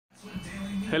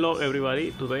Hello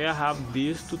everybody, today I have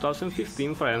this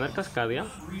 2015 Freightliner Cascadia.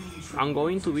 I'm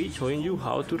going to be showing you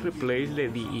how to replace the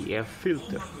DEF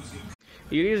filter.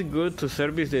 It is good to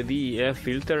service the DEF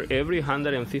filter every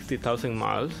 150,000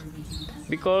 miles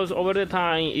because over the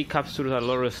time it captures a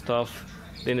lot of stuff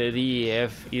that the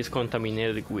DEF is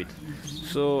contaminated with.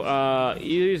 So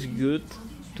it is good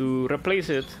to replace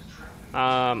it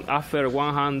after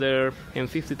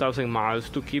 150,000 miles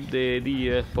to keep the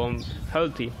DEF pump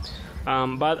healthy.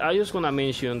 But I just want to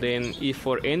mention then, if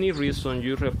for any reason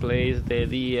you replace the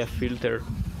DEF filter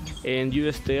and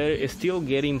you still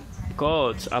getting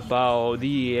codes about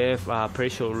DEF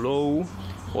pressure low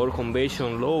or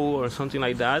convection low or something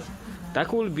like that, that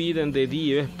could be then the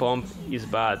DEF pump is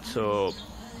bad. So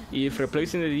if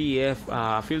replacing the DEF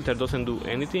filter doesn't do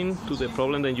anything to the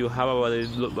problem that you have about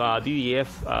the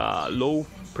DEF low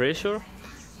pressure,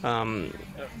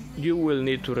 you will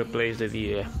need to replace the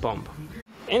DEF pump.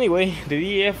 Anyway, the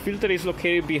DEF filter is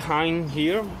located behind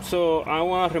here, so I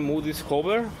want to remove this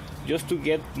cover just to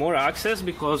get more access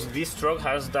because this truck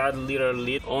has that little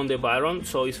lid on the bottom,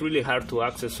 so it's really hard to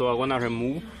access. So I want to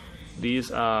remove this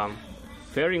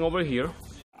fairing over here.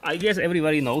 I guess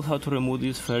everybody knows how to remove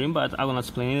this fairing, but I'm going to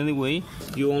explain it anyway.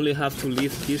 You only have to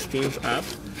lift these things up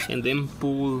and then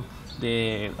pull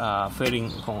the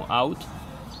fairing out.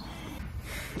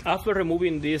 After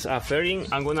removing this fairing,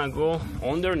 I'm gonna go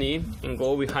underneath and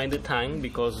go behind the tank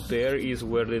because there is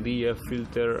where the DEF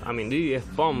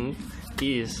DEF pump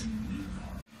is.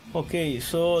 Okay,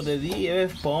 so the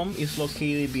DEF pump is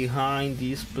located behind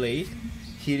this plate.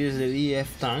 Here is the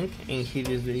DEF tank and here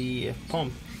is the DEF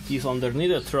pump. It's underneath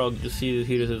the truck. You see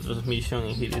here is the transmission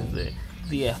and here is the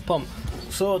DEF pump.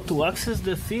 So to access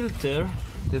the filter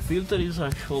is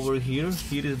actually over here.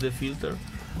 Here is the filter.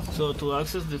 So to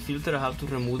access the filter, I have to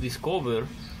remove this cover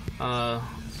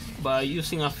by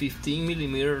using a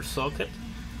 15mm socket.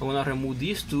 I'm gonna remove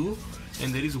these two,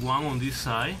 and there is one on this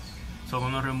side. So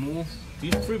I'm gonna remove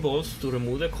these 3 bolts to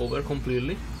remove the cover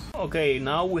completely. Okay,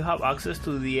 now we have access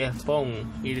to the DEF pump.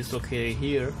 It is located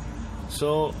here.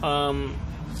 So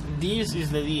this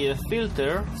is the DEF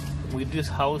filter with this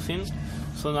housing.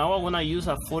 So now I'm gonna use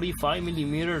a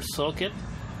 45mm socket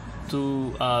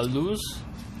to loose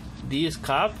this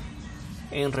cap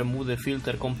and remove the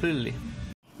filter completely.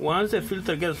 Once the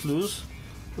filter gets loose,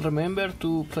 remember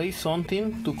to place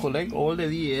something to collect all the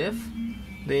DEF,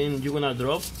 then you're gonna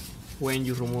drop when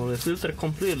you remove the filter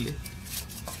completely.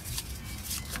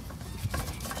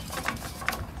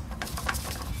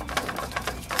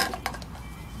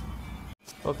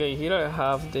 Okay, here I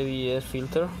have the DEF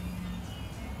filter.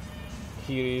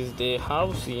 Here is the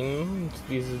housing.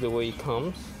 This is the way it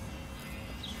comes.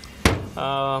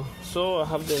 So I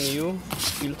have the new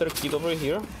filter kit over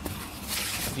here.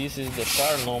 This is the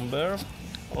part number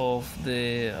of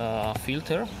the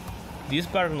filter. This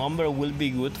part number will be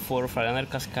good for Freightliner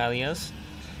Cascadias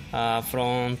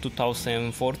from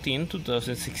 2014 to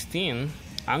 2016.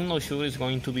 I'm not sure it's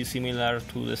going to be similar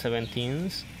to the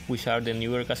 17s, which are the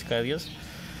newer Cascadias,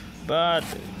 but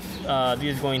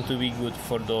this is going to be good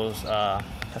for those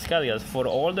Cascadias. For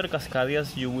older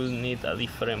Cascadias, you will need a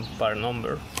different part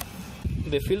number.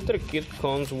 The filter kit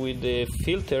comes with the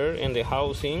filter and the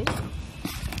housing,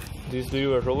 this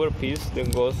little rubber piece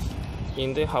that goes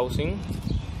in the housing,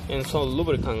 and some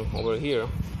lubricant over here.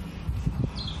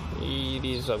 It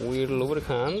is a weird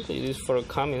lubricant, it is for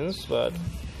Cummins, but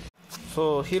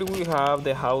so here we have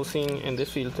the housing and the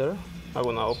filter. I'm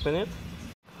gonna open it.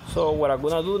 So what I'm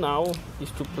gonna do now is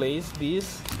to place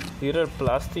this little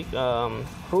plastic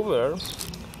rubber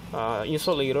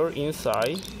insulator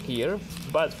inside here,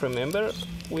 but remember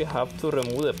we have to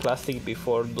remove the plastic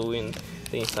before doing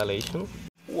the installation.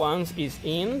 Once it's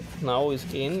in, now it's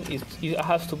in, it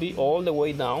has to be all the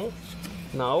way down.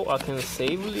 Now I can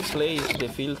safely place the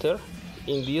filter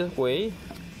in this way,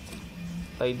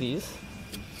 like this,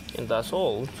 and that's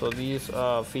all. So this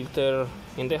filter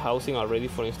and the housing are ready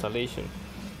for installation.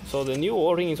 So the new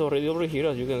O-ring is already over here.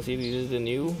 As you can see, this is the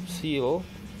new seal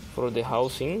for the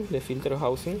housing, the filter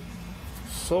housing.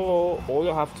 So all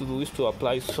you have to do is to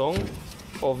apply some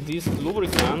of this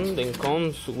lubricant that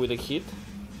comes with the kit.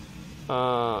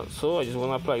 So I just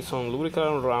want to apply some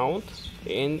lubricant around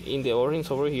and in the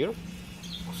O-rings over here,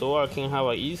 so I can have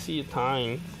an easy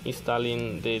time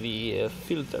installing the DEF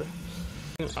filter.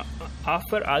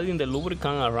 After adding the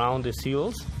lubricant around the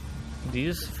seals,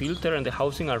 this filter and the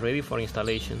housing are ready for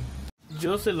installation.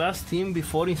 Just the last thing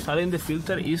before installing the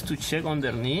filter is to check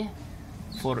underneath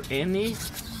for any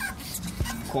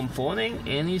component,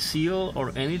 any seal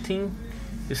or anything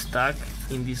stuck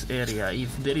in this area.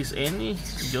 If there is any,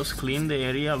 just clean the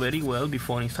area very well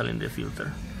before installing the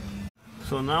filter.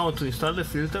 So now to install the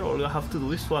filter, all you have to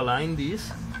do is to align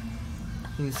this,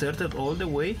 insert it all the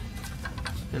way,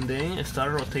 and then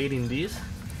start rotating this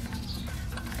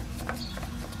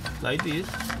like this,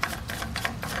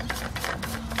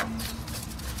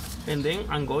 and then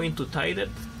I'm going to tighten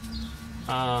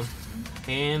it,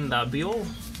 and that be all.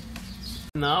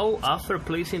 Now, after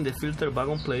placing the filter back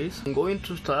on place, I'm going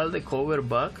to install the cover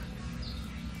back,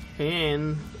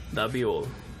 and that be all.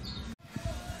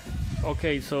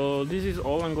 Okay, so this is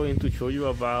all I'm going to show you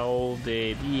about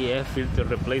the DEF filter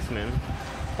replacement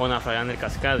on a Freightliner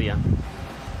Cascadia.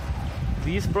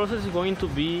 This process is going to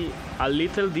be a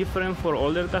little different for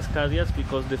older Cascadias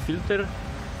because the filter,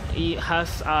 it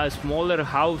has a smaller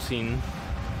housing,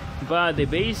 but the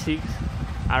basics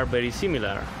are very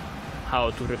similar.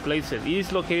 How to replace it. It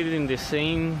is located in the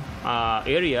same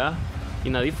area,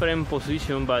 in a different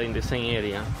position, but in the same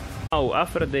area. Now,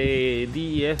 after the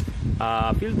DEF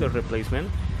filter replacement,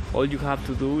 all you have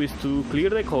to do is to clear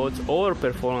the codes or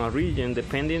perform a regen,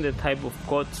 depending the type of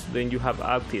codes that you have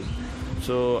active.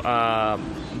 So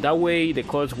that way the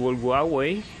codes will go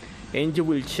away, and you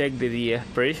will check the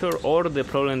DEF pressure or the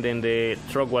problem that the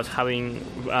truck was having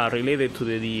related to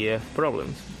the DEF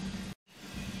problems.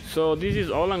 So this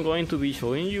is all I'm going to be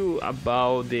showing you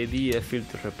about the DEF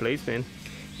filter replacement.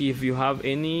 If you have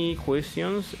any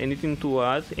questions, anything to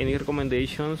add, any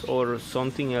recommendations, or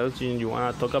something else you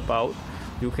want to talk about,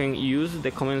 you can use the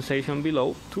comment section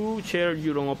below to share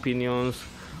your own opinions,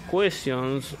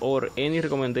 questions, or any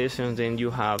recommendations that you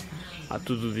have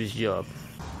to do this job.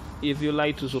 If you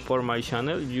like to support my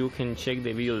channel, you can check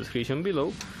the video description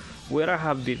below, where I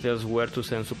have details where to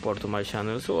send support to my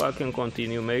channel, so I can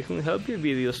continue making helpful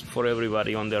videos for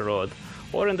everybody on the road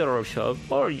or in the workshop,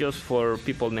 or just for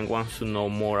people that want to know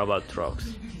more about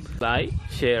trucks. Like,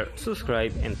 share,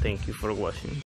 subscribe, and thank you for watching.